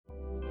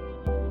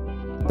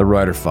The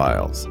Writer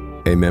Files,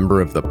 a member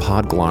of the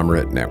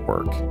Podglomerate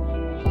Network.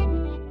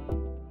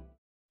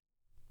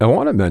 I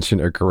want to mention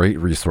a great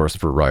resource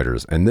for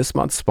writers, and this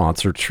month's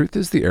sponsor, Truth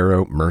is the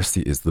Arrow,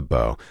 Mercy is the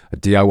Bow, a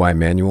DIY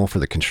manual for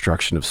the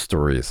construction of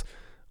stories.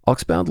 I'll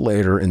expound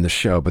later in the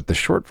show, but the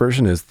short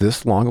version is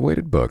this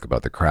long-awaited book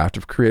about the craft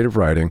of creative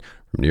writing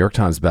from New York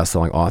Times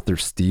bestselling author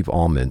Steve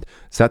Almond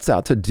sets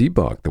out to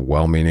debunk the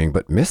well-meaning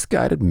but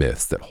misguided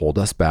myths that hold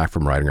us back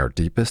from writing our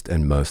deepest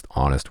and most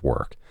honest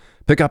work.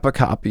 Pick up a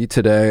copy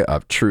today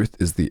of Truth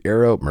is the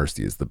Arrow,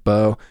 Mercy is the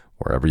Bow,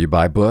 wherever you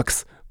buy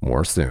books.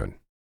 More soon.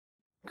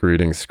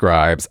 Greetings,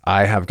 scribes.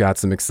 I have got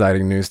some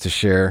exciting news to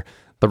share.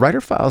 The Writer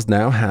Files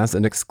now has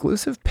an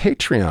exclusive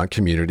Patreon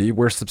community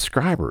where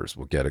subscribers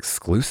will get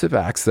exclusive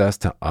access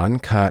to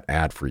uncut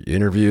ad-free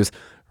interviews,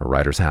 a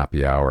writer's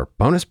happy hour,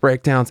 bonus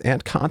breakdowns,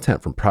 and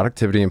content from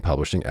productivity and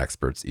publishing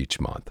experts each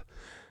month.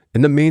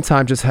 In the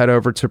meantime, just head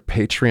over to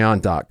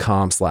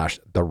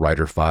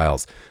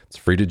patreon.com/thewriterfiles. It's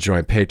free to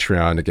join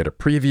Patreon to get a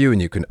preview, and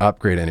you can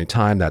upgrade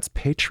anytime. That's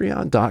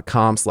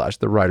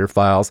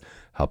patreon.com/thewriterfiles.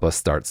 Help us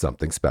start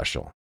something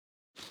special.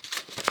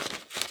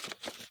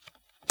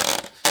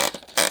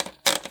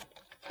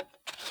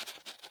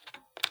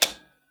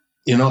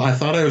 You know, I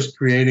thought I was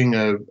creating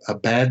a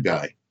bad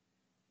guy,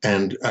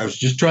 and I was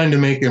just trying to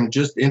make him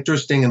just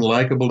interesting and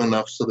likable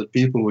enough so that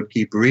people would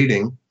keep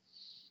reading.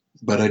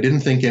 But I didn't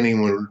think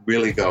anyone would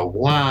really go,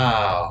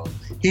 wow,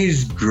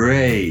 he's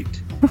great.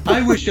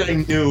 I wish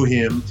I knew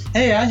him.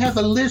 Hey, I have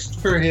a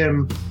list for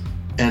him.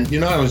 And, you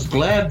know, I was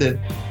glad that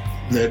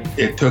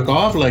it took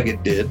off like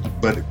it did,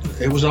 but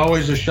it was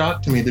always a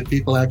shock to me that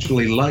people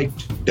actually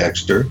liked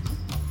Dexter.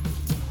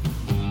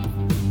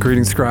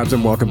 Greetings, scribes,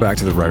 and welcome back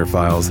to the Writer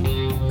Files.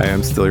 I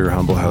am still your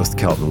humble host,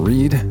 Kelton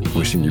Reed,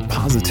 wishing you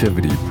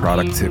positivity,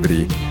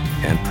 productivity,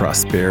 and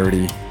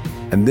prosperity.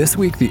 And this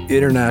week, the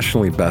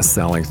internationally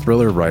best-selling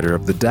thriller writer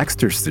of the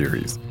Dexter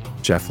series,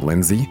 Jeff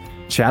Lindsay,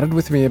 chatted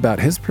with me about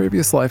his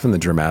previous life in the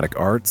dramatic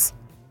arts,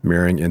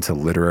 marrying into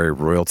literary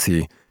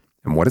royalty,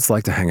 and what it's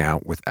like to hang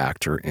out with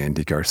actor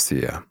Andy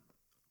Garcia.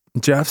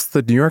 Jeff's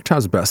the New York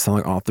Times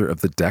bestselling author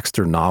of the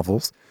Dexter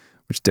novels,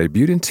 which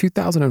debuted in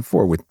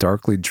 2004 with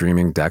Darkly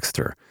Dreaming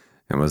Dexter,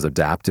 and was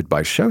adapted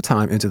by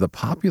Showtime into the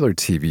popular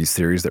TV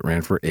series that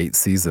ran for 8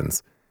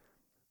 seasons.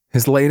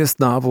 His latest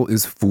novel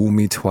is Fool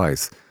Me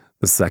Twice,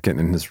 the second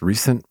in his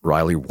recent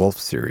Riley Wolf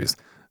series,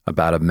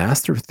 about a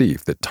master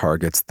thief that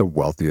targets the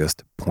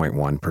wealthiest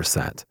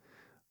 0.1%.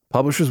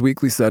 Publishers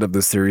Weekly said of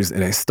the series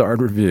in a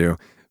starred review,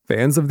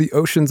 fans of the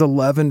Ocean's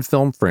 11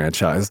 film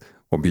franchise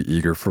will be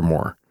eager for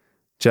more.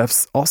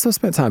 Jeff's also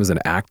spent time as an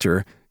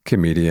actor,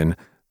 comedian,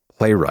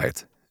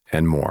 playwright,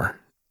 and more.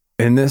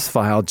 In this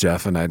file,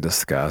 Jeff and I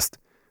discussed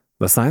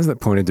the signs that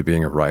pointed to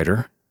being a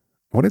writer,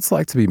 what it's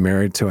like to be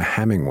married to a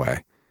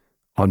Hemingway,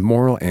 on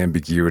moral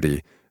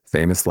ambiguity,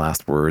 famous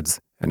last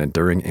words, and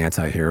enduring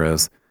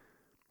anti-heroes,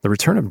 the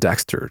return of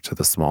Dexter to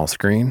the small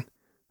screen,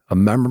 a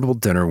memorable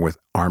dinner with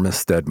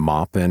Armistead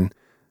Maupin,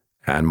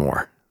 and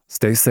more.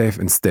 Stay safe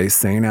and stay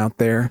sane out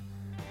there.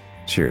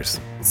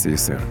 Cheers. See you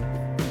soon.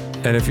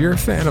 And if you're a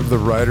fan of the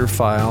Writer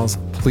Files,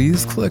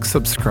 please click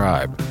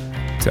subscribe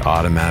to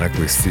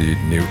automatically see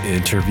new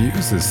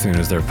interviews as soon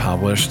as they're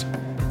published,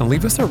 and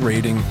leave us a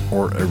rating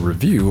or a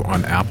review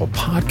on Apple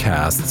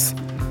Podcasts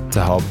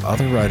to help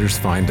other writers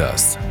find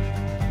us.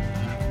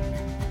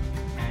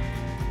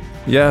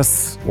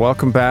 Yes,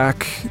 welcome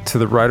back to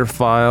the Writer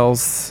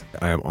Files.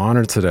 I am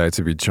honored today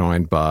to be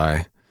joined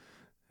by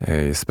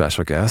a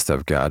special guest.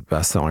 I've got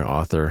bestselling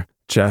author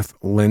Jeff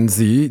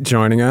Lindsay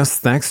joining us.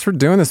 Thanks for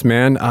doing this,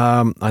 man.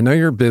 I know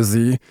you're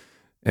busy,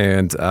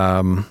 and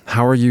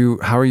how are you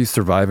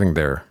surviving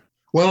there?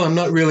 Well, I'm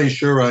not really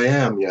sure I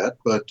am yet,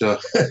 but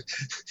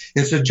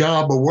it's a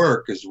job of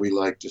work, as we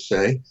like to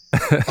say.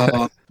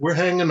 We're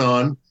hanging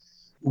on.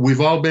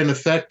 We've all been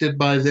affected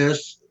by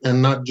this,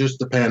 and not just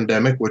the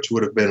pandemic, which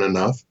would have been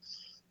enough.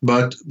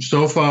 But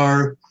so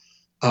far,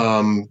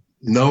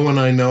 no one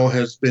I know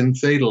has been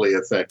fatally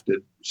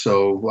affected.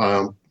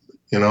 So,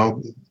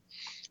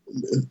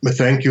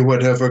 thank you,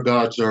 whatever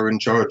gods are in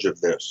charge of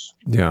this.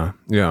 Yeah.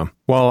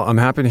 Well, I'm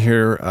happy to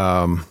hear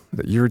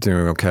that you're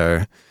doing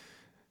okay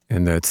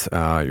and that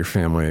your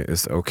family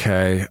is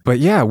okay. But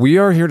yeah, we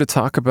are here to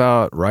talk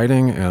about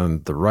writing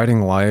and the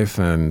writing life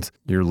and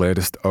your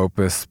latest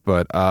opus.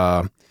 But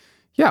I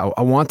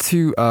want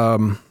to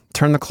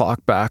turn the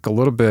clock back a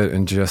little bit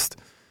and just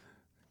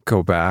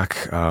go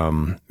back,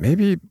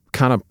 maybe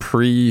kind of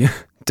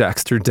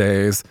pre-Dexter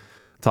days,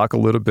 talk a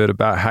little bit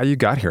about how you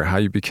got here, how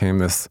you became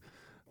this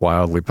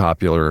wildly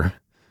popular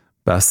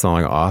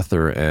best-selling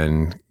author,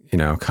 and,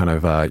 kind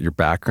of your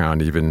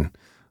background, even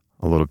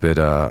a little bit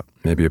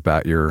maybe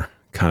about your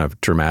kind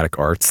of dramatic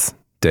arts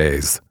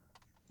days.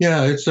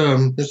 Yeah, it's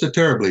a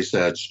terribly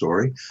sad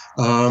story.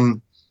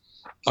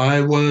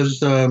 I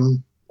was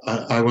an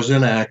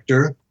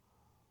actor,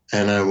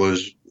 and I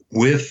was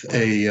with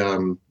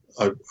a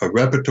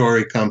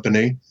repertory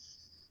company,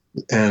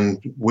 and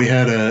we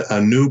had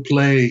a new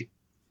play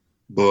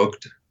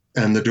booked,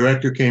 and the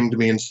director came to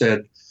me and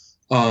said,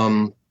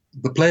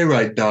 the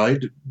playwright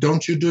died.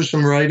 Don't you do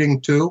some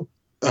writing too?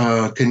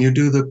 Can you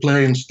do the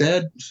play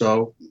instead?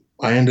 So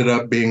I ended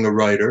up being a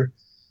writer,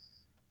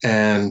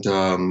 and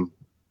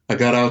I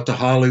got out to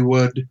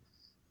Hollywood,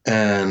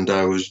 and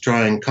I was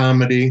trying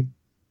comedy.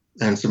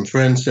 And some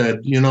friends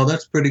said,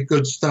 that's pretty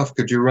good stuff.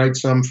 Could you write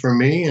some for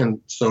me? And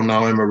so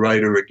now I'm a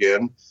writer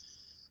again.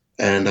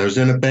 And I was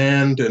in a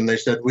band, and they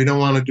said, we don't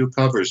want to do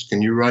covers.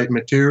 Can you write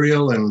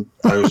material? And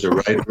I was a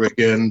writer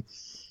again.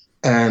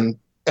 And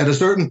at a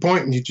certain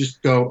point, you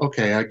just go,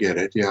 okay, I get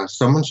it. Yeah,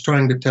 someone's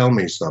trying to tell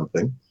me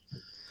something.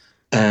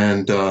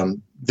 And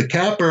the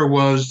capper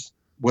was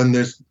when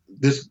this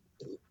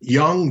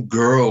young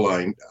girl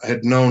I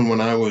had known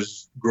when I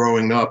was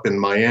growing up in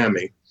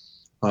Miami.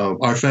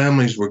 Our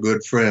families were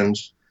good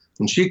friends,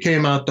 and she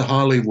came out to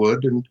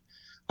Hollywood, and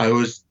I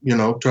was,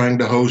 trying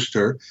to host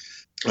her.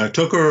 I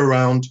took her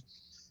around,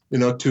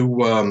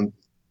 to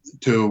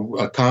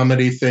a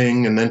comedy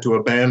thing, and then to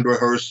a band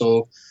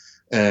rehearsal,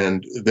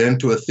 and then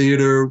to a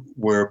theater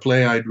where a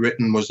play I'd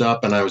written was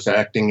up, and I was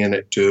acting in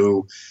it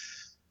too.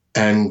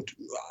 And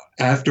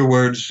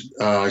afterwards,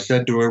 I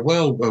said to her,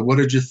 well, what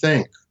did you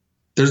think?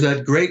 There's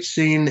that great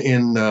scene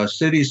in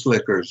City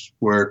Slickers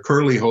where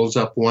Curly holds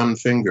up one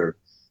finger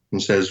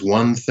and says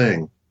one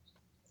thing.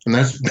 And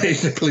that's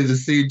basically the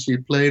scene she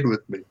played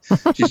with me.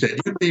 She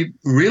said, you'd be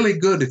really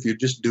good if you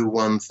just do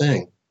one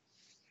thing.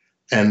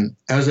 And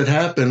as it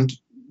happened,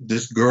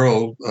 this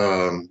girl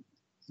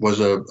was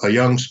a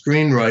young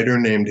screenwriter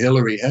named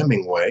Hillary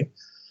Hemingway.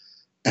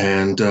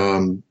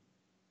 And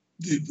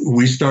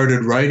we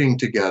started writing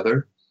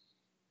together.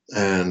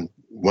 And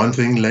one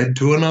thing led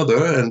to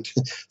another. And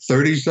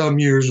 30 some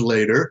years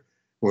later,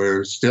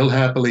 we're still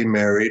happily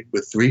married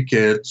with 3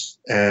 kids.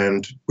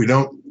 And we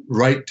don't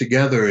write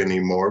together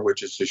anymore,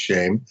 which is a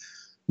shame,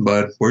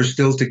 but we're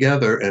still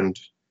together, and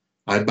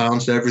I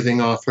bounce everything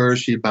off her.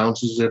 She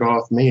bounces it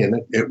off me,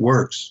 and it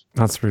works.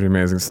 That's a pretty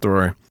amazing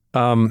story.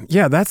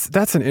 Yeah,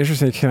 that's an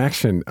interesting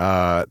connection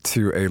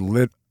to a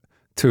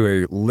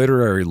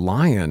literary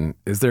lion.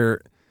 Is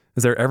there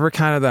ever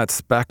kind of that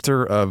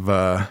specter of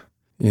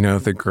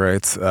the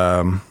great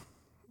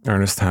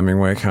Ernest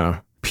Hemingway kind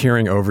of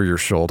peering over your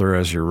shoulder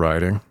as you're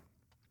writing?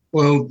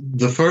 Well,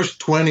 the first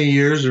 20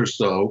 years or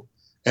so,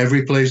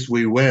 every place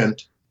we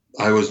went,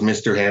 I was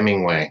Mr.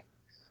 Hemingway.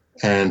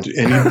 And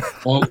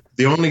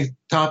the only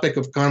topic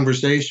of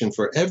conversation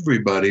for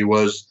everybody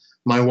was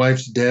my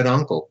wife's dead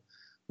uncle,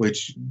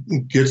 which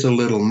gets a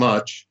little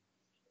much.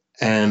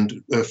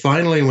 And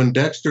finally, when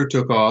Dexter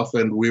took off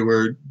and we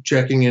were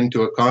checking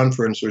into a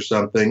conference or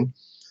something,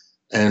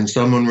 and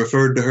someone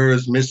referred to her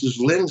as Mrs.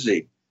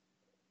 Lindsay,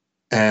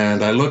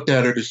 and I looked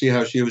at her to see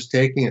how she was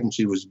taking it, and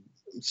she was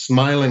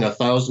smiling a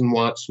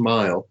 1,000-watt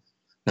smile.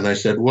 And I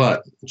said,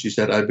 what? And she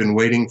said, I've been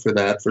waiting for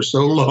that for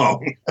so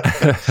long.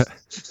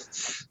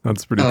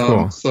 That's pretty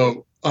cool.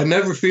 So I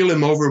never feel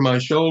him over my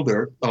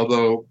shoulder,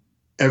 although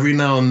every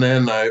now and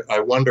then I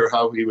wonder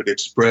how he would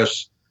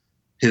express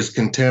his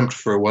contempt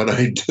for what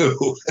I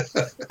do.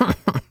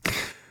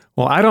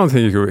 Well, I don't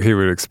think he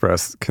would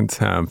express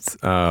contempt.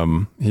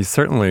 He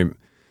certainly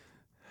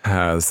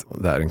has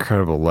that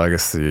incredible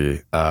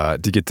legacy. Do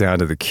you get down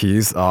to the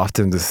Keys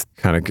often, just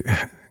kind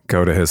of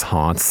go to his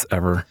haunts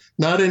ever?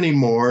 Not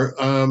anymore.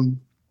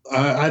 I'm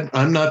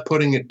not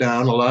putting it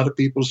down. A lot of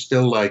people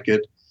still like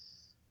it.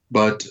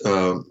 But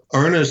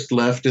Ernest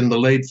left in the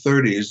late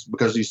 30s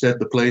because he said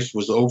the place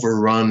was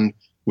overrun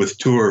with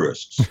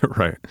tourists.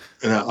 Right.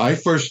 And I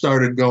first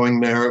started going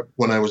there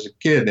when I was a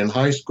kid in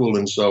high school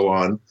and so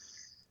on.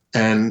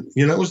 And,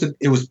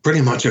 it was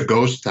pretty much a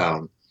ghost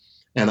town.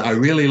 And I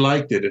really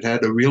liked it. It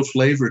had a real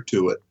flavor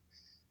to it.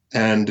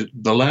 And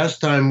the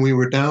last time we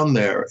were down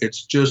there,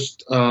 it's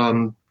just,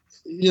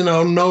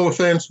 no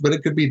offense, but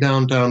it could be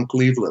downtown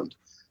Cleveland.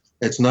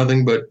 It's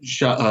nothing but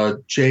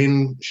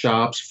chain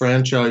shops,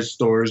 franchise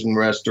stores and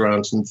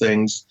restaurants and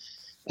things.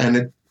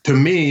 And to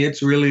me,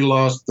 it's really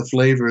lost the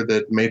flavor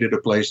that made it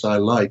a place I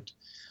liked.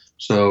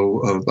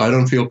 So I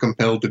don't feel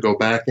compelled to go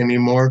back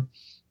anymore.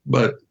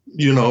 But,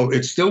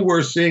 it's still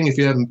worth seeing if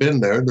you haven't been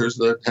there. There's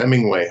the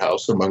Hemingway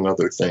house, among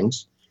other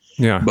things.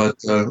 Yeah. But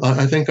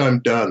I think I'm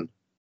done.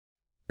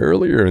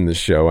 Earlier in the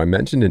show, I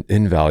mentioned an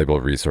invaluable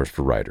resource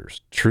for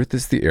writers. Truth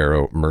is the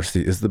arrow,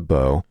 mercy is the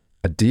bow,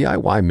 a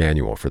DIY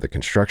manual for the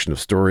construction of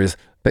stories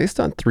based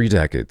on 3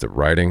 decades of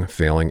writing,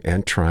 failing,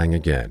 and trying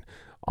again.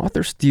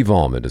 Author Steve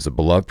Almond is a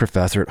beloved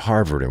professor at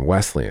Harvard and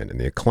Wesleyan and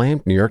the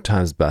acclaimed New York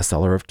Times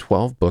bestseller of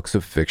 12 books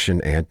of fiction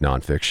and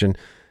nonfiction.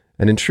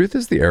 And in Truth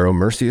is the Arrow,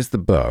 Mercy is the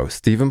Bow,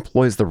 Steve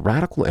employs the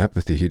radical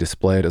empathy he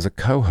displayed as a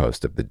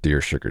co-host of the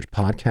Dear Sugars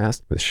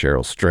podcast with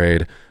Cheryl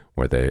Strayed,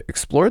 where they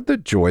explored the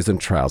joys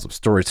and trials of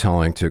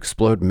storytelling to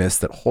explode myths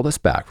that hold us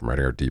back from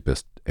writing our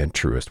deepest and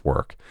truest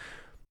work.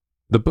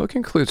 The book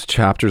includes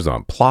chapters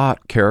on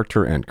plot,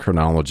 character, and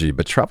chronology,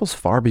 but travels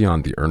far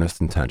beyond the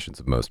earnest intentions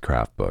of most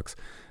craft books.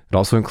 It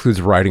also includes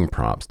writing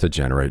prompts to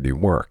generate new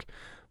work.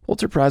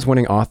 Pulitzer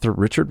Prize-winning author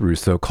Richard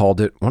Russo called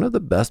it one of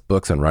the best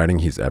books on writing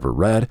he's ever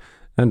read,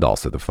 and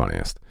also the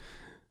funniest.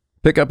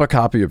 Pick up a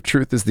copy of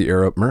Truth is the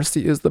Arrow,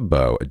 Mercy is the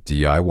Bow, a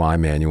DIY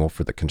manual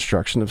for the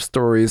construction of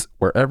stories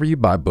wherever you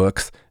buy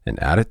books, and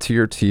add it to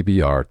your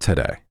TBR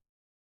today.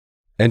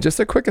 And just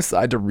a quick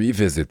aside to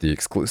revisit the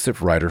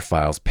exclusive Writer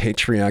Files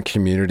Patreon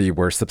community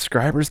where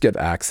subscribers get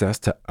access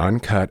to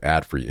uncut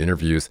ad-free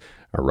interviews,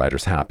 a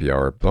writer's happy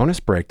hour, bonus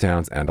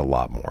breakdowns, and a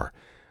lot more.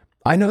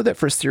 I know that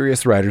for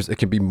serious writers, it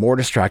can be more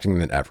distracting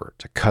than ever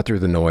to cut through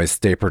the noise,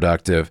 stay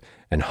productive,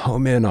 and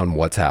home in on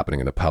what's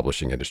happening in the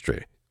publishing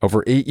industry.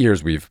 Over 8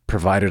 years, we've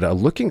provided a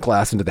looking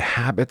glass into the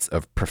habits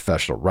of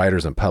professional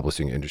writers and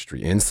publishing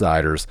industry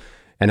insiders.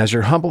 And as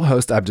your humble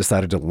host, I've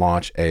decided to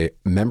launch a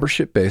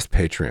membership-based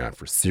Patreon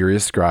for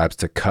serious scribes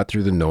to cut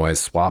through the noise,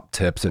 swap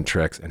tips and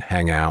tricks, and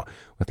hang out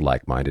with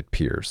like-minded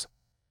peers.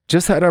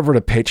 Just head over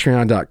to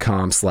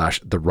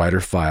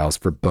patreon.com/thewriterfiles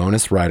for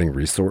bonus writing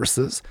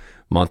resources,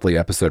 monthly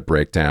episode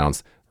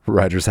breakdowns,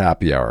 writer's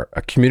happy hour,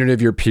 a community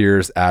of your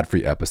peers,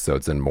 ad-free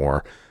episodes, and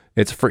more.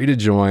 It's free to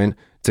join,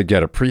 to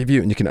get a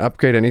preview, and you can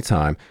upgrade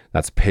anytime.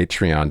 That's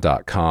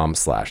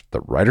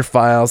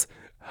patreon.com/thewriterfiles.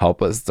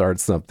 Help us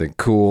start something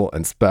cool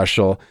and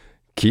special.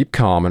 Keep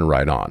calm and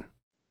write on.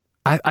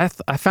 I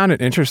found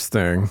it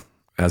interesting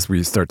as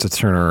we start to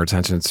turn our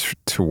attention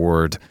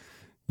toward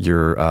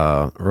your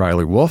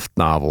Riley Wolf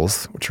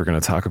novels, which we're going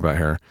to talk about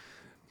here,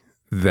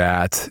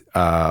 that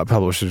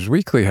Publishers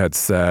Weekly had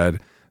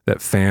said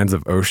that fans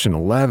of Ocean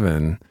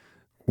 11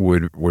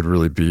 would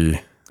really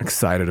be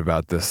excited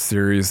about this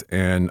series.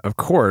 And of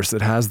course,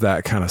 it has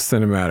that kind of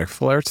cinematic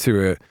flair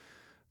to it.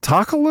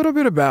 Talk a little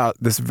bit about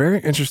this very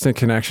interesting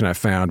connection I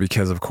found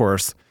because, of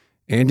course,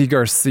 Andy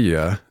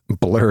Garcia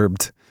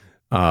blurbed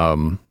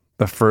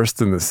the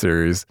first in the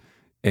series,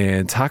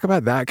 and talk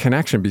about that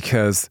connection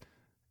because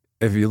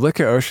if you look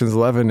at Ocean's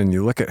 11 and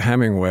you look at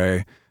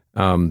Hemingway,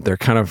 they're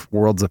kind of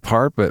worlds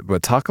apart,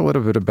 but talk a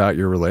little bit about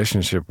your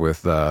relationship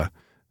with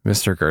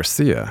Mr.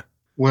 Garcia.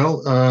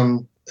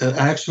 Well,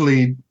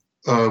 actually,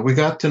 we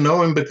got to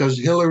know him because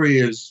Hillary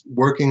is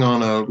working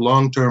on a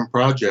long-term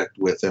project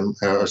with him,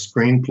 a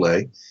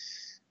screenplay.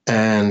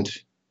 And,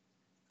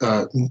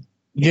 I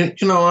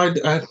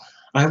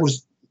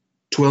was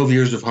 12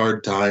 years of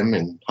hard time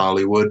in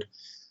Hollywood,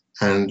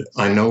 and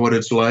I know what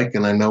it's like,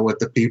 and I know what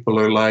the people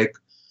are like.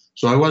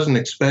 So I wasn't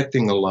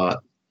expecting a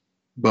lot,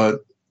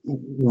 but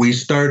we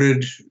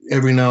started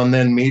every now and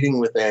then meeting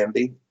with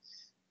Andy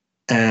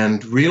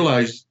and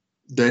realized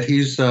that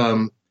he's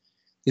one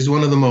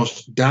of the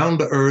most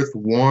down-to-earth,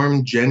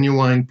 warm,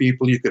 genuine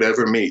people you could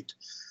ever meet.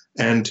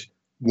 And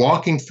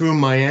walking through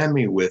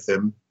Miami with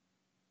him,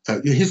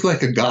 he's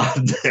like a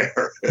god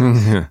there.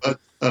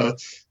 Mm-hmm.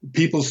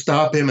 People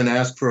stop him and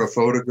ask for a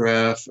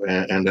photograph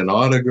and an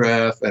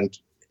autograph. And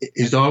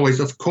he's always,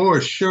 of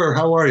course, sure,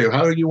 how are you?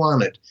 How do you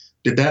want it?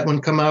 Did that one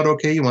come out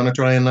okay? You want to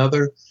try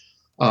another?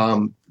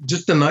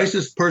 Just the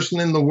nicest person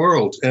in the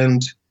world.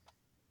 And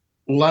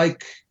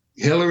like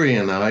Hillary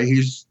and I,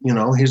 he's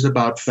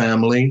about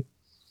family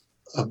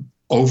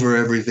over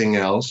everything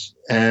else.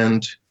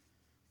 And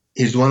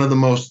he's one of the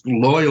most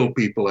loyal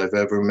people I've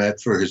ever met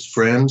for his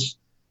friends.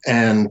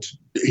 And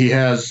he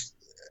has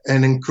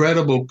an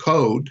incredible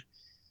code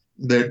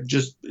that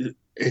just,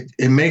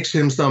 it makes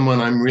him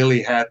someone I'm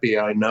really happy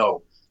I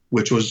know,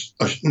 which was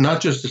not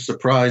just a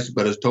surprise,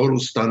 but a total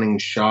stunning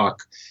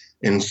shock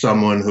in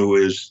someone who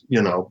is,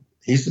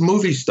 he's a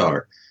movie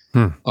star.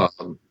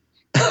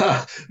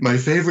 My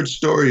favorite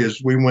story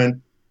is we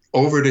went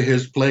over to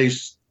his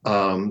place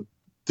to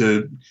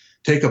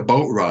take a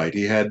boat ride.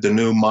 He had the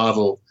new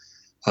model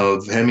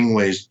of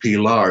Hemingway's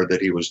Pilar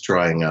that he was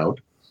trying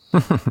out.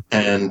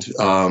 And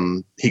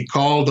he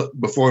called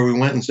before we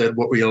went and said,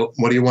 what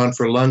do you want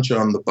for lunch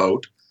on the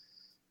boat?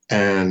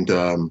 And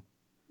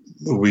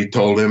we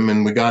told him,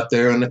 and we got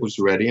there and it was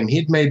ready. And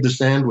he'd made the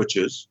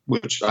sandwiches,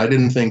 which I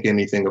didn't think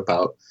anything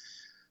about.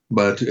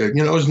 But, it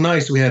was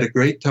nice. We had a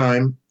great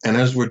time. And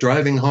as we're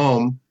driving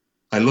home,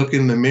 I look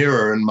in the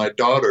mirror and my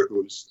daughter,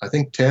 who was, I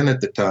think, 10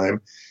 at the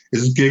time,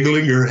 is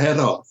giggling her head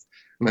off.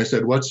 And I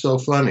said, what's so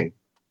funny?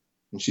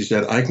 And she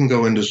said, I can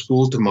go into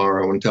school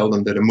tomorrow and tell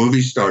them that a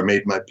movie star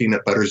made my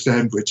peanut butter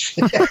sandwich.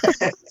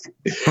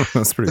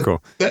 That's pretty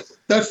cool.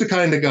 That's the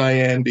kind of guy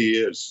Andy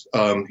is.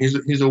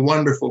 He's a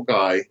wonderful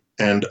guy.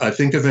 And I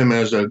think of him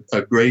as a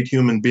great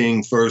human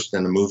being first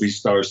and a movie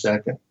star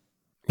second.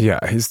 Yeah,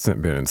 he's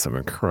been in some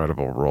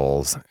incredible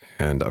roles.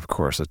 And of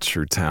course, a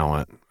true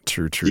talent,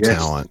 true yes.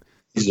 Talent.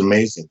 He's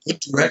amazing. Good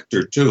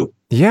director, too.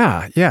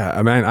 Yeah.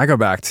 I mean, I go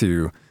back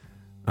to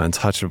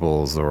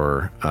Untouchables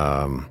or...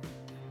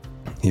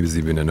 he was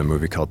even in a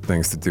movie called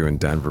Things to Do in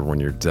Denver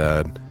When You're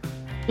Dead.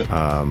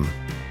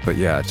 But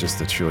yeah, just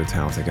a truly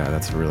talented guy.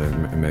 That's a really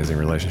amazing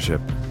relationship.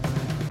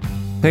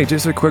 Hey,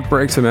 just a quick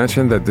break to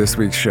mention that this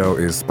week's show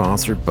is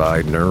sponsored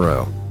by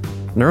Neuro.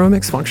 Neuro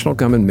makes functional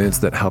gum and mints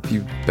that help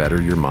you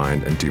better your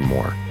mind and do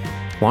more.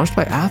 Launched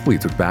by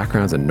athletes with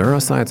backgrounds in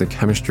neuroscience and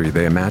chemistry,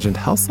 they imagined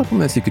health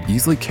supplements you could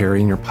easily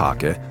carry in your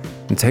pocket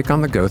and take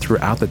on the go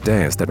throughout the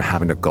day instead of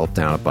having to gulp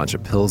down a bunch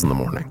of pills in the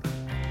morning.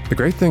 The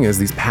great thing is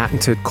these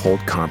patented cold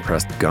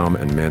compressed gum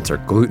and mints are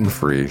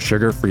gluten-free,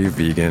 sugar-free,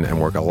 vegan,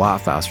 and work a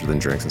lot faster than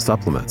drinks and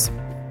supplements.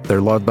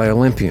 They're loved by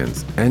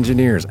Olympians,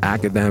 engineers,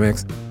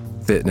 academics,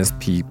 fitness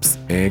peeps,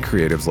 and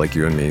creatives like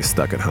you and me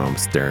stuck at home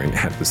staring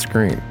at the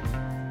screen.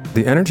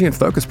 The energy and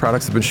focus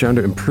products have been shown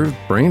to improve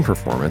brain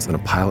performance in a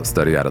pilot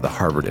study out of the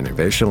Harvard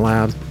Innovation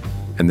Labs,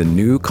 and the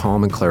new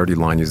Calm and Clarity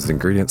line uses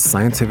ingredients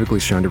scientifically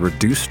shown to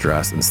reduce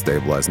stress and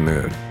stabilize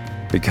mood.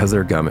 Because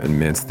they're gum and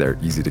mints, they're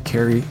easy to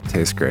carry,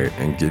 taste great,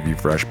 and give you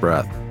fresh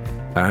breath.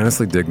 I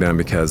honestly dig them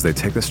because they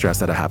take the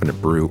stress out of having to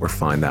brew or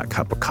find that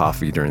cup of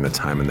coffee during the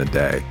time in the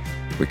day.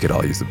 We could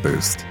all use a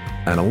boost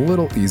and a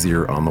little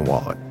easier on the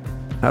wallet.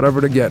 Head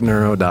over to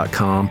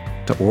getneuro.com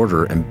to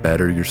order and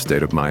better your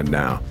state of mind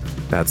now.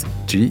 That's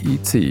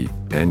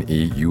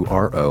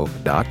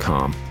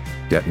GETNEURO.com,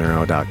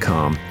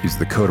 getneuro.com. Use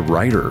the code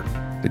WRITER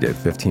to get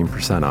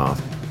 15%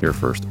 off your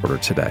first order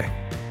today.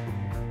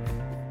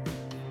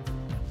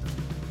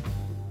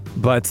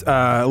 But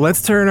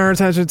let's turn our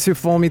attention to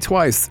Fool Me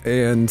Twice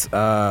and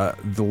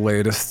the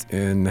latest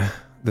in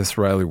this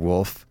Riley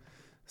Wolf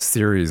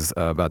series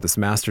about this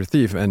master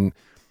thief. And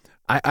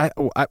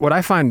what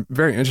I find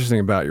very interesting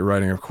about your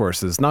writing, of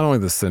course, is not only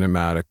the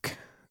cinematic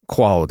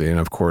quality, and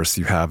of course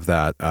you have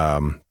that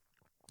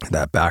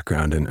that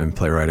background in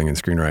playwriting and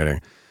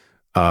screenwriting,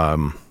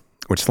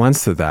 which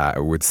lends to that,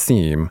 it would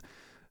seem.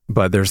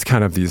 But there's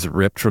kind of these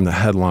ripped from the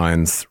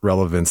headlines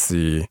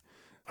relevancy,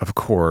 of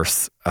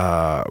course,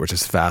 which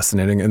is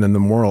fascinating, and then the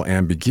moral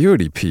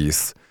ambiguity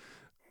piece,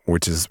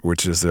 which is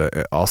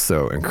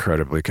also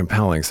incredibly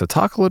compelling. So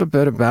talk a little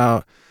bit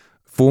about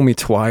Fool Me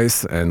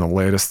Twice and the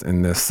latest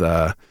in this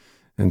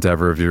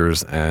endeavor of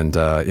yours, and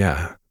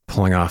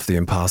pulling off the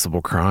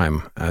impossible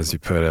crime, as you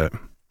put it.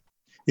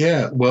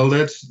 Yeah, well,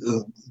 that's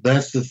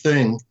the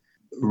thing.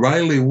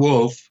 Riley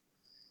Wolf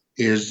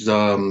is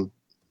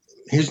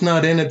he's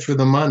not in it for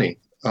the money.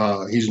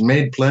 He's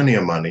made plenty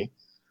of money,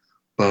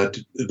 but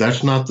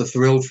that's not the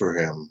thrill for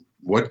him.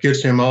 What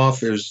gets him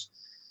off is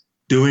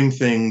doing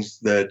things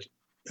that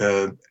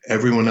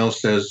everyone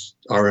else says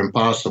are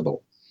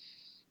impossible.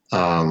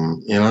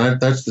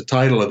 That's the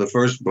title of the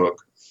first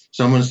book.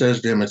 Someone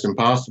says to him, "It's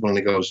impossible," and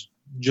he goes,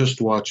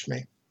 "Just watch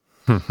me."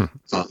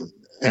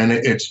 And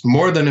it's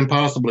more than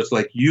impossible. It's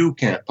like, you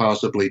can't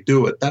possibly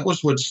do it. That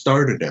was what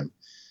started him.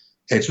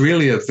 It's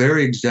really a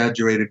very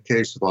exaggerated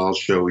case of "I'll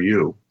show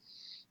you."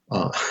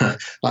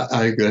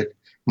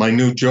 My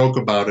new joke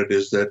about it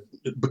is that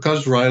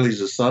because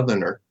Riley's a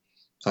Southerner,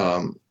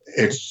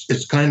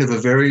 it's kind of a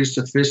very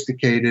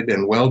sophisticated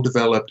and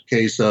well-developed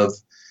case of,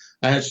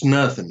 "That's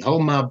nothing.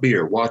 Hold my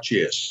beer. Watch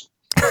this."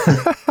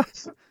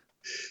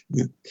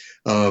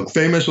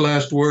 Famous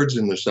last words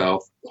in the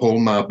South,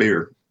 "Hold my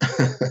beer."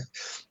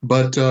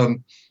 But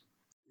to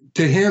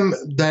him,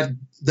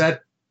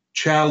 that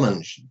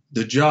challenge,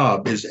 the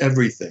job, is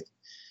everything.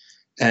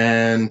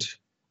 And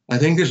I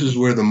think this is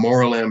where the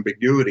moral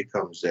ambiguity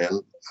comes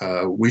in.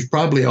 We've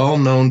probably all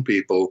known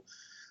people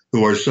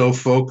who are so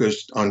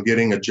focused on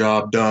getting a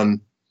job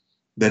done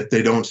that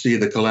they don't see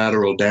the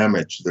collateral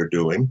damage they're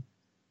doing.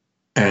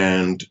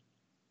 And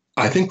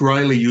I think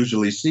Riley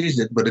usually sees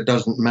it, but it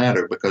doesn't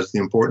matter because the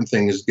important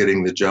thing is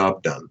getting the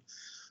job done.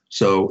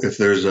 So if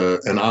there's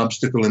an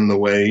obstacle in the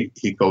way,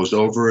 he goes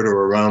over it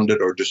or around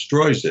it or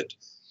destroys it.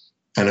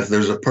 And if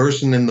there's a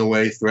person in the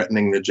way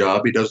threatening the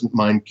job, he doesn't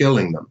mind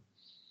killing them.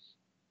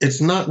 It's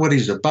not what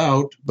he's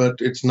about, but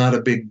it's not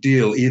a big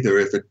deal either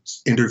if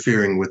it's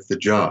interfering with the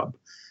job.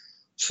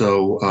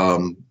 So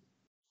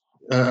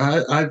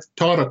I've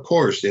taught a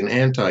course in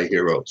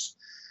anti-heroes.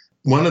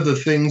 One of the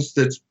things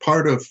that's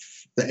part of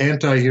the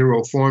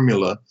anti-hero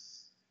formula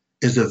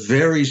is a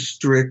very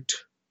strict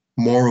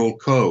moral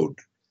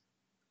code.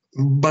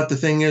 But the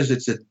thing is,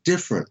 it's a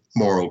different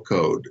moral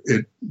code.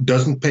 It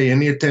doesn't pay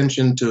any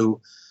attention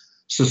to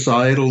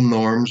societal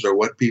norms or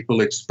what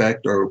people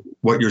expect or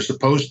what you're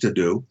supposed to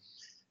do.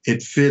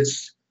 It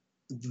fits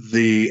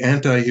the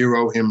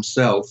anti-hero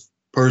himself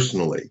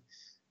personally.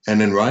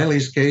 And in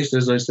Riley's case,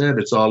 as I said,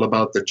 it's all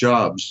about the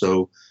job.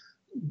 So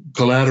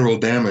collateral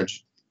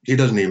damage, he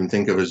doesn't even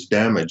think of as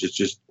damage. It's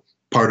just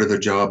part of the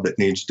job that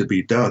needs to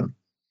be done.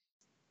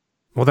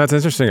 Well, that's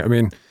interesting. I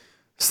mean,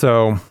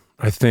 so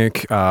I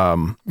think,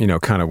 kind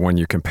of when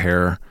you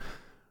compare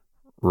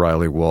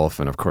Riley Wolf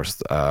and, of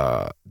course,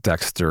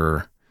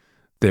 Dexter,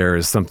 there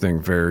is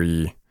something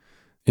very,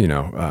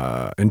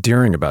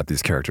 endearing about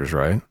these characters,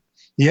 right?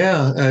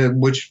 Yeah,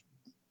 which,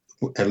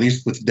 at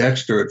least with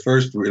Dexter at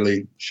first,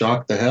 really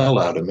shocked the hell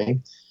out of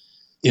me.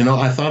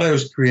 I thought I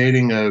was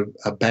creating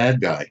a bad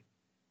guy.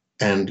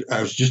 And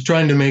I was just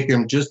trying to make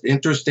him just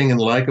interesting and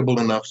likable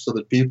enough so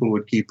that people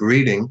would keep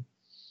reading.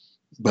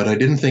 But I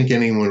didn't think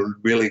anyone would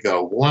really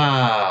go,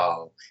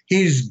 "Wow,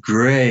 he's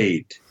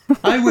great.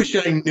 I wish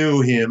I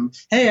knew him.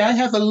 Hey, I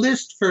have a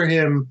list for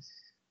him."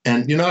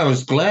 And, I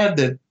was glad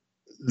that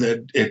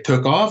it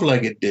took off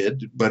like it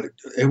did, but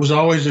it was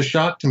always a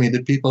shock to me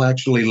that people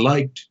actually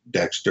liked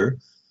Dexter.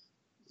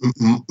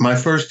 My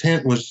first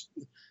hint was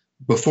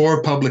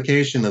before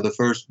publication of the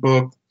first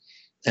book,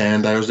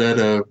 and I was at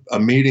a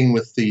meeting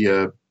with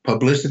the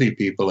publicity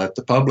people at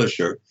the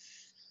publisher.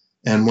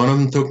 And one of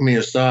them took me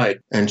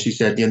aside and she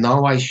said,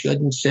 "I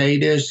shouldn't say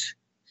this,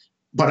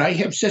 but I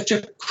have such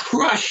a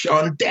crush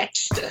on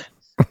Dexter.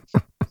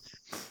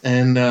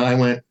 And I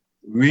went,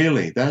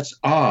 really? That's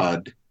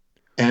odd.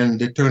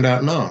 And it turned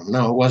out,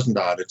 no, it wasn't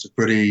odd. It's a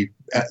pretty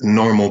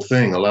normal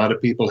thing. A lot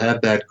of people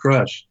had that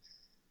crush.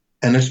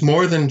 And it's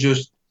more than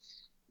just,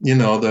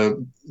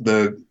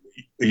 the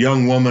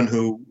young woman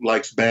who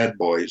likes bad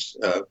boys,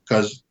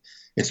 because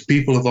it's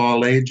people of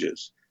all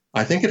ages.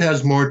 I think it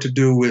has more to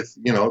do with,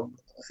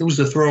 it was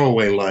a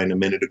throwaway line a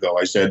minute ago.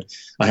 I said,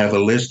 I have a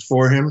list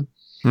for him.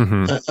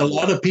 Mm-hmm. A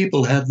lot of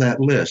people have that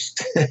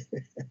list.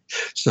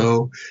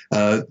 So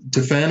to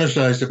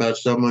fantasize about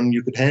someone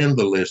you could hand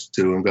the list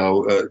to and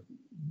go,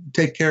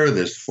 take care of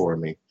this for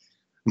me.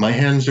 My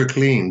hands are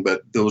clean,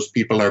 but those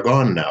people are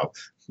gone now.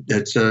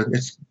 It's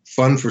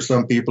fun for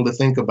some people to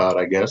think about,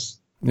 I guess.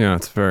 Yeah,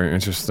 it's very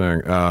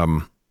interesting.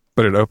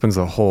 But it opens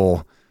a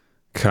whole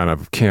kind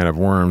of can of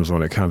worms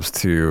when it comes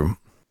to,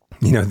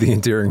 the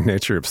endearing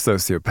nature of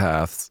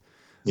sociopaths.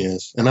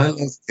 Yes, and I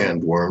love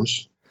canned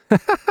worms.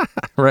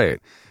 Right.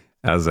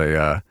 As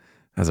a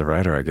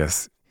writer, I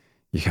guess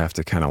you have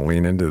to kind of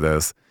lean into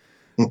those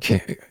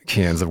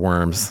cans of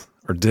worms,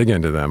 or dig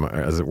into them,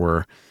 as it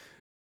were.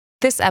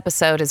 This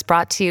episode is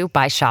brought to you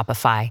by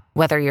Shopify.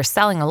 Whether you're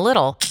selling a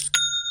little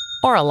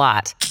or a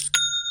lot,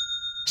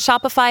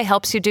 Shopify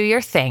helps you do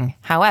your thing,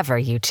 however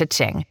you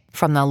cha-ching.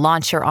 From the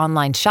launch your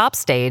online shop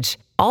stage,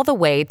 all the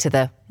way to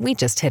the we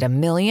just hit 1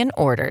 million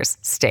orders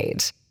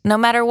stage. No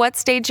matter what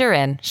stage you're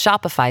in,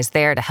 Shopify's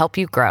there to help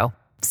you grow.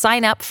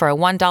 Sign up for a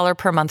 $1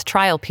 per month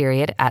trial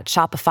period at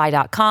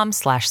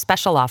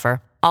shopify.com/special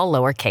offer, all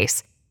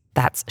lowercase.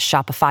 That's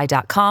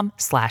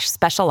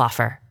shopify.com/special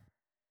offer.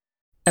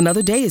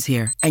 Another day is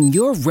here, and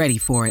you're ready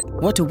for it.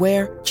 What to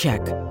wear?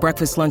 Check.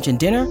 Breakfast, lunch, and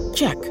dinner?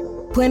 Check.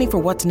 Planning for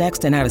what's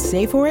next and how to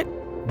save for it?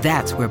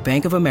 That's where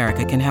Bank of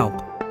America can help.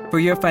 For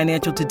your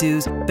financial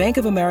to-dos, Bank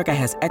of America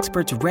has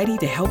experts ready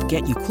to help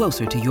get you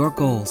closer to your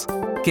goals.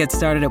 Get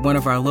started at one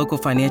of our local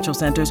financial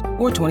centers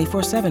or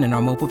 24/7 in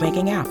our mobile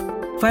banking app.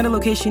 Find a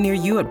location near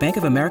you at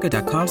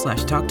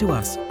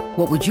bankofamerica.com/talktous.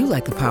 What would you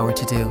like the power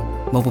to do?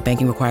 Mobile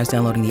banking requires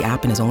downloading the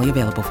app and is only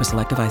available for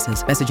select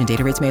devices. Message and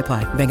data rates may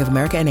apply. Bank of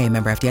America N.A.,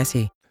 member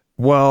FDIC.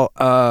 Well,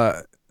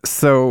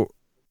 so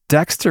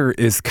Dexter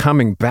is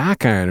coming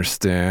back, I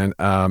understand.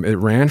 It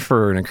ran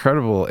for an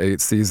incredible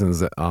 8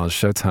 seasons on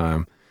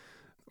Showtime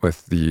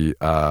with the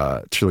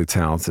truly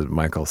talented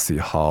Michael C.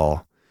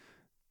 Hall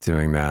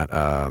doing that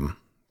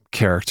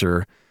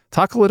character.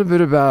 Talk a little bit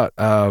about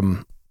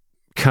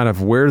kind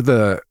of where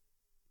the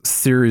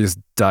series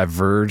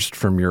diverged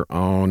from your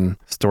own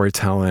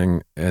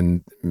storytelling,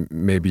 and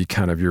maybe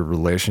kind of your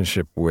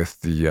relationship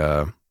with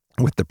the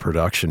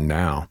production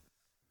now.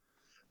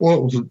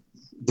 Well,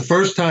 the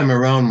first time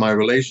around, my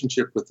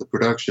relationship with the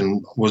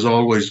production was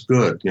always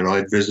good.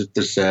 I'd visit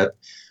the set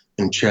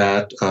and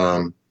chat.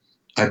 I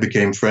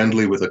became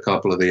friendly with a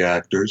couple of the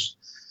actors,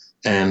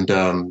 and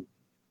I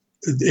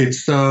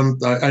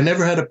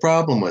never had a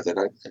problem with it.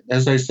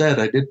 As I said,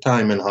 I did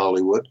time in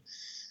Hollywood,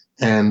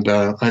 and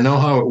I know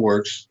how it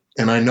works,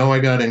 and I know I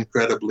got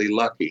incredibly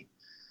lucky,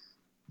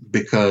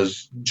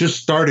 because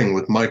just starting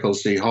with Michael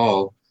C.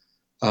 Hall,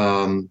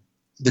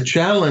 the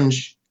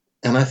challenge,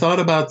 and I thought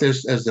about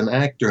this as an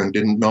actor and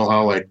didn't know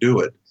how I'd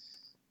do it.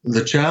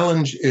 The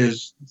challenge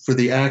is for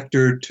the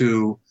actor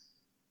to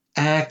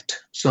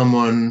act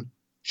someone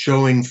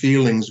showing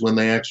feelings when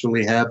they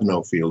actually have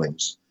no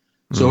feelings.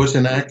 So it's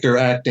an actor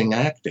acting,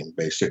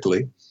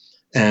 basically.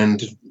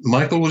 And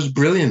Michael was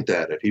brilliant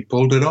at it. He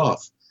pulled it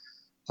off.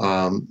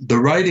 The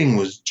writing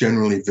was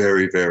generally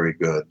very, very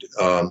good.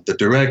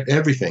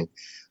 Everything.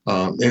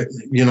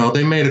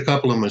 They made a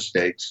couple of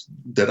mistakes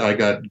that I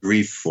got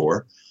grief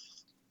for.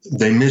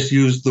 They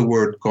misused the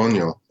word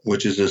coño,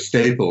 which is a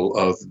staple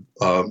of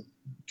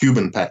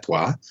Cuban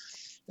patois.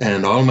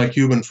 And all my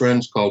Cuban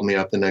friends called me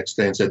up the next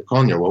day and said,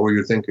 "Coño, what were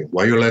you thinking?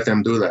 Why you let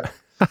them do that?"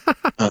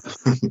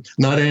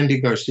 Not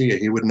Andy Garcia.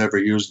 He would never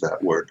use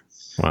that word.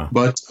 Wow.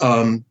 But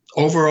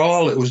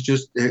overall, it was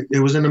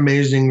an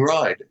amazing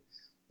ride.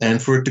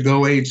 And for it to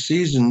go 8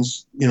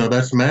 seasons,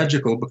 that's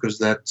magical, because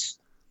that's,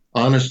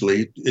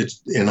 honestly,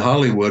 it's in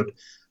Hollywood,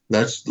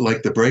 that's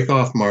like the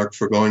break-off mark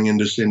for going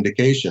into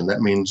syndication.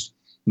 That means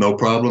no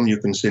problem, you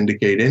can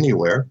syndicate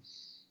anywhere.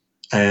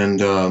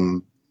 And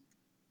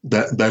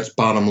that's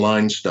bottom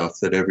line stuff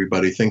that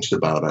everybody thinks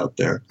about out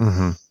there.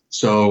 Mm-hmm.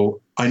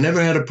 So I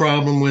never had a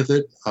problem with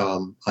it.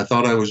 I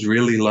thought I was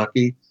really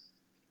lucky,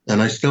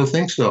 and I still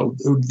think so.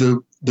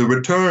 The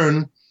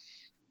return,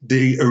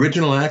 the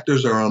original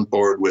actors are on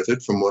board with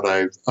it, from what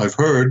I've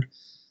heard,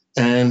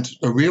 and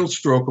a real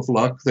stroke of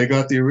luck, they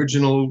got the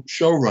original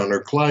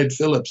showrunner, Clyde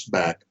Phillips,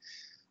 back.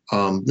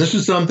 This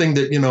is something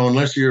that,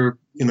 unless you're,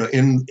 in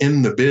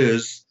the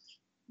biz,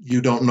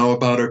 you don't know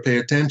about or pay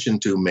attention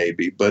to,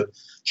 maybe. But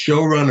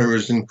showrunner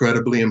is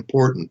incredibly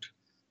important.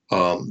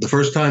 The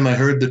first time I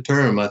heard the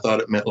term, I thought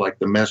it meant like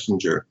the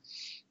messenger.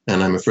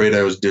 And I'm afraid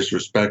I was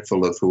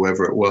disrespectful of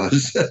whoever it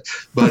was.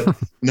 But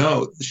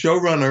no, the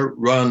showrunner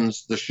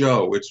runs the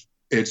show.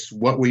 It's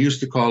what we used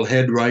to call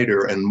head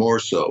writer, and more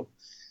so.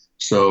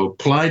 So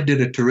Clyde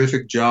did a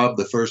terrific job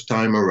the first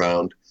time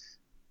around.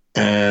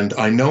 And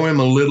I know him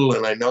a little,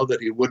 and I know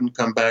that he wouldn't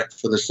come back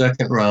for the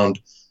second round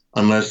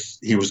unless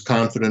he was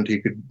confident he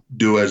could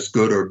do as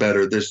good or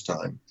better this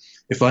time.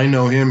 If I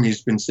know him,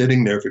 he's been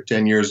sitting there for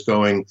 10 years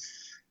going,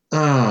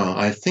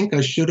 I think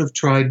I should have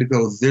tried to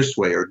go this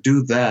way or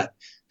do that.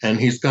 And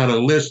he's got a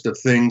list of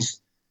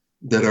things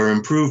that are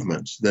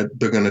improvements that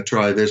they're going to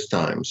try this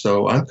time.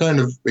 So I'm kind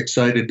of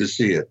excited to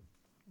see it.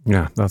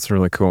 Yeah, that's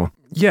really cool.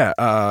 Yeah.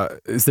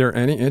 Is there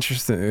any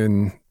interest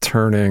in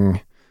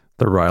turning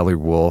the Riley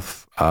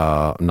Wolf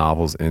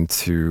novels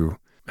into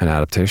an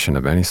adaptation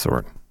of any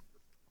sort?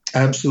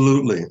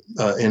 Absolutely.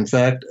 In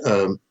fact,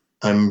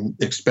 I'm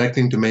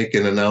expecting to make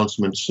an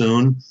announcement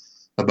soon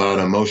about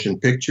a motion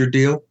picture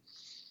deal.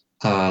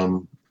 We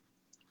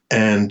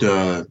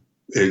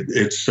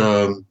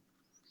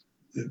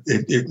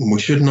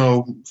should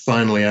know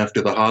finally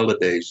after the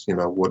holidays,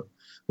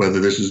 whether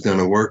this is going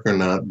to work or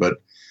not.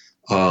 But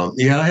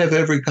I have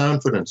every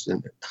confidence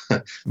in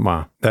it.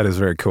 Wow, that is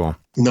very cool.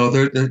 No,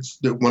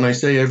 when I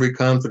say every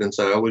confidence,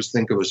 I always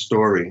think of a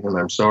story, and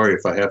I'm sorry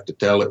if I have to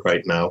tell it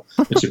right now.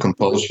 It's a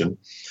compulsion.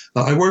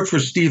 I worked for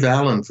Steve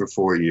Allen for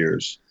 4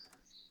 years,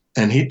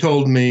 and he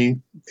told me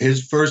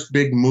his first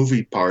big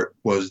movie part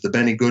was the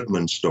Benny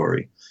Goodman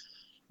story.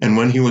 And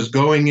when he was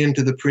going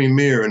into the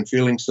premiere and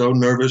feeling so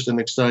nervous and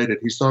excited,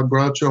 he saw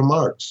Groucho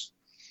Marx.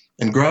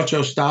 And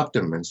Groucho stopped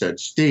him and said,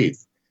 "Steve,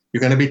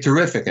 you're going to be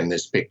terrific in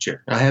this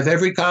picture. I have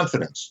every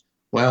confidence."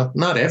 Well,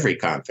 not every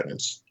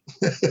confidence.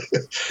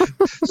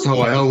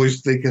 So I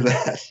always think of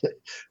that.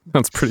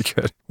 That's pretty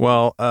good.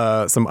 Well,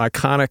 some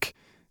iconic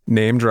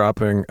name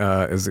dropping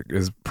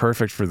is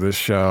perfect for this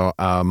show.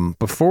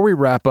 Before we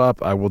wrap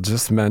up, I will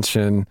just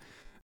mention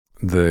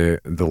the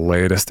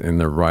latest in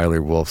the Riley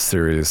Wolf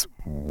series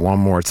one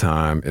more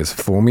time is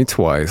Fool Me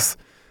Twice,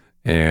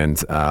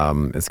 and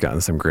it's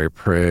gotten some great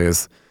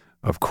praise.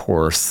 Of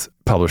course,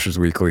 Publishers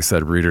Weekly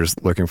said readers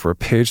looking for a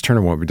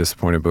page-turner won't be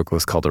disappointed. Book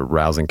list called a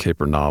rousing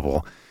caper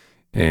novel,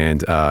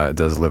 and it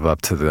does live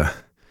up to the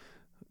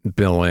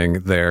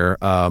billing there.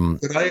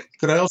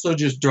 Could I also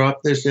just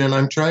drop this in?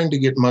 I'm trying to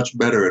get much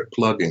better at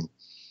plugging,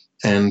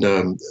 and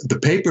the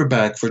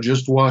paperback for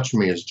Just Watch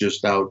Me is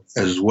just out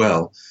as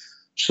well.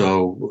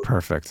 So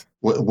perfect.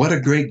 What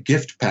a great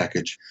gift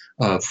package.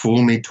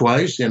 Fool Me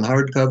Twice in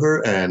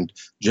hardcover and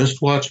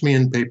Just Watch Me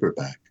in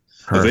paperback.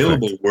 Perfect.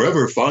 Available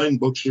wherever fine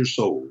books are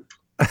sold.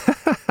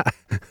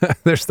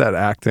 There's that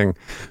acting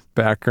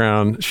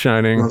background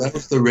shining. No, that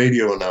was the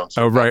radio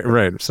announcer. Oh,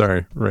 right.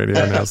 Sorry,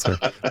 radio announcer.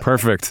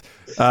 Perfect.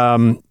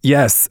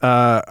 Yes.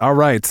 All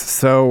right.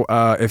 So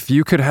if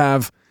you could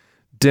have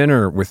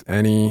dinner with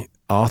any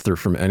author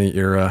from any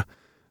era,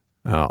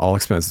 all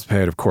expenses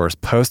paid, of course,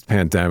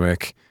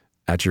 post-pandemic,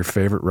 at your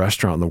favorite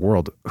restaurant in the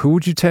world, who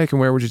would you take and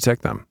where would you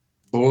take them?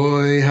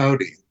 Boy,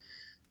 howdy.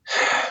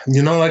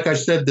 Like I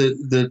said,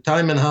 the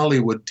time in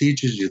Hollywood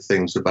teaches you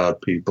things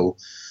about people.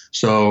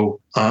 So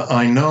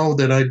I know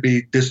that I'd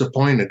be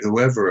disappointed,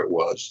 whoever it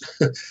was.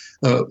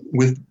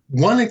 With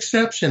one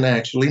exception,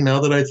 actually, now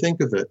that I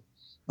think of it.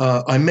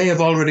 I may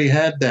have already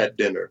had that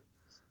dinner.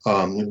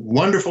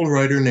 Wonderful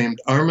writer named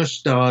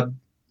Armistead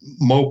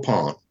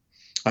Maupin.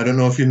 I don't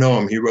know if you know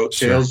him. He wrote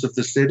Tales of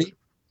the City.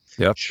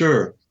 Yep.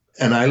 Sure.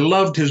 And I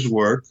loved his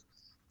work.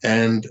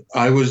 And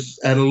I was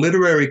at a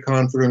literary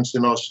conference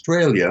in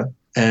Australia,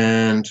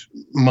 and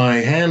my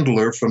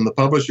handler from the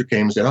publisher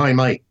came and said, "Hi,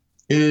 mate,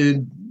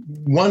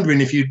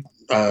 wondering if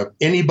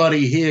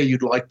anybody here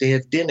you'd like to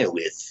have dinner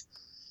with."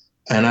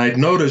 And I'd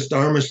noticed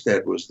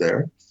Armistead was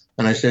there.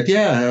 And I said,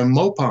 "Yeah,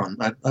 Maupin,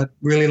 I'd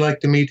really like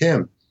to meet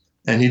him."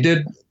 And he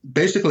did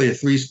basically a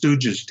Three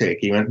Stooges take.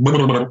 He went,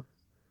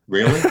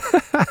 "Really?"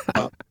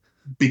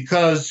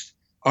 Because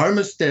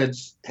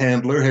Armistead's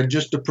handler had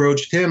just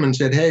approached him and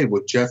said, "Hey,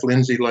 would Jeff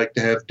Lindsay like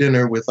to have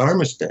dinner with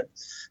Armistead?"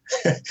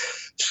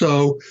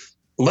 So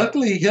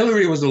luckily,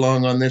 Hillary was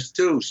along on this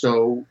too.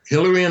 So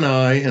Hillary and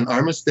I and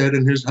Armistead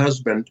and his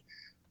husband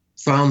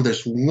found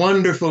this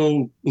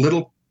wonderful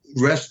little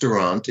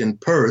restaurant in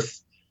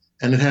Perth,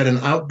 and it had an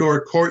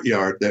outdoor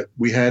courtyard that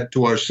we had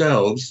to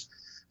ourselves.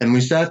 And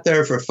we sat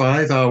there for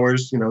 5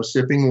 hours,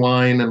 sipping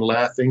wine and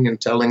laughing and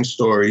telling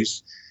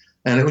stories.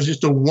 And it was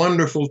just a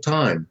wonderful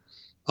time.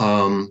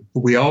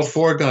 We all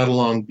four got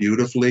along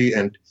beautifully,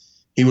 and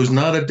he was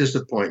not a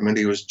disappointment.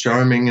 He was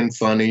charming and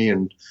funny,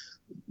 and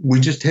we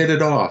just hit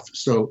it off.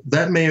 So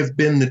that may have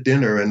been the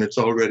dinner, and it's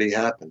already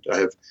happened. I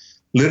have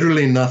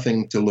literally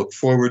nothing to look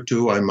forward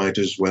to. I might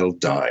as well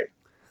die.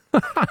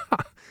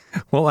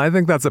 Well, I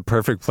think that's a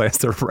perfect place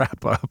to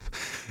wrap up.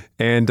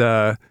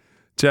 And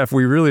Jeff,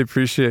 we really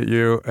appreciate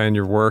you and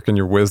your work and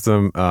your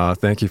wisdom.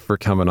 Thank you for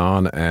coming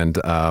on. And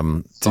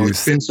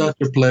it's been such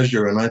a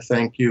pleasure, and I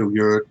thank you.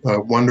 You're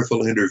a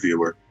wonderful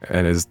interviewer.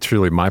 And it is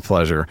truly my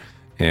pleasure.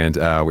 And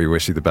we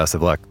wish you the best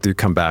of luck. Do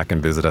come back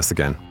and visit us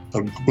again.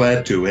 I'm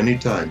glad to,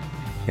 anytime.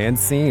 And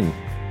scene.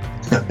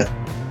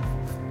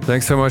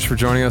 Thanks so much for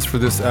joining us for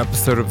this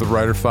episode of The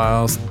Writer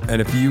Files.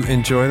 And if you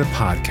enjoy the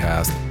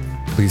podcast,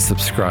 please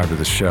subscribe to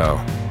the show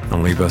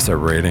and leave us a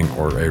rating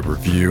or a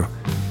review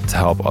to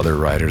help other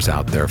writers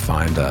out there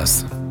find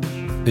us.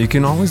 You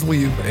can always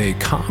leave a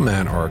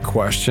comment or a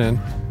question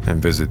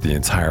and visit the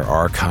entire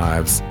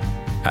archives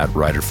at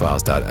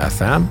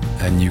writerfiles.fm.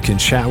 And you can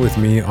chat with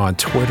me on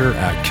Twitter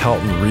at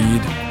Kelton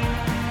Reid.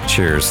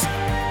 Cheers.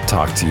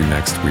 Talk to you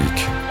next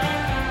week.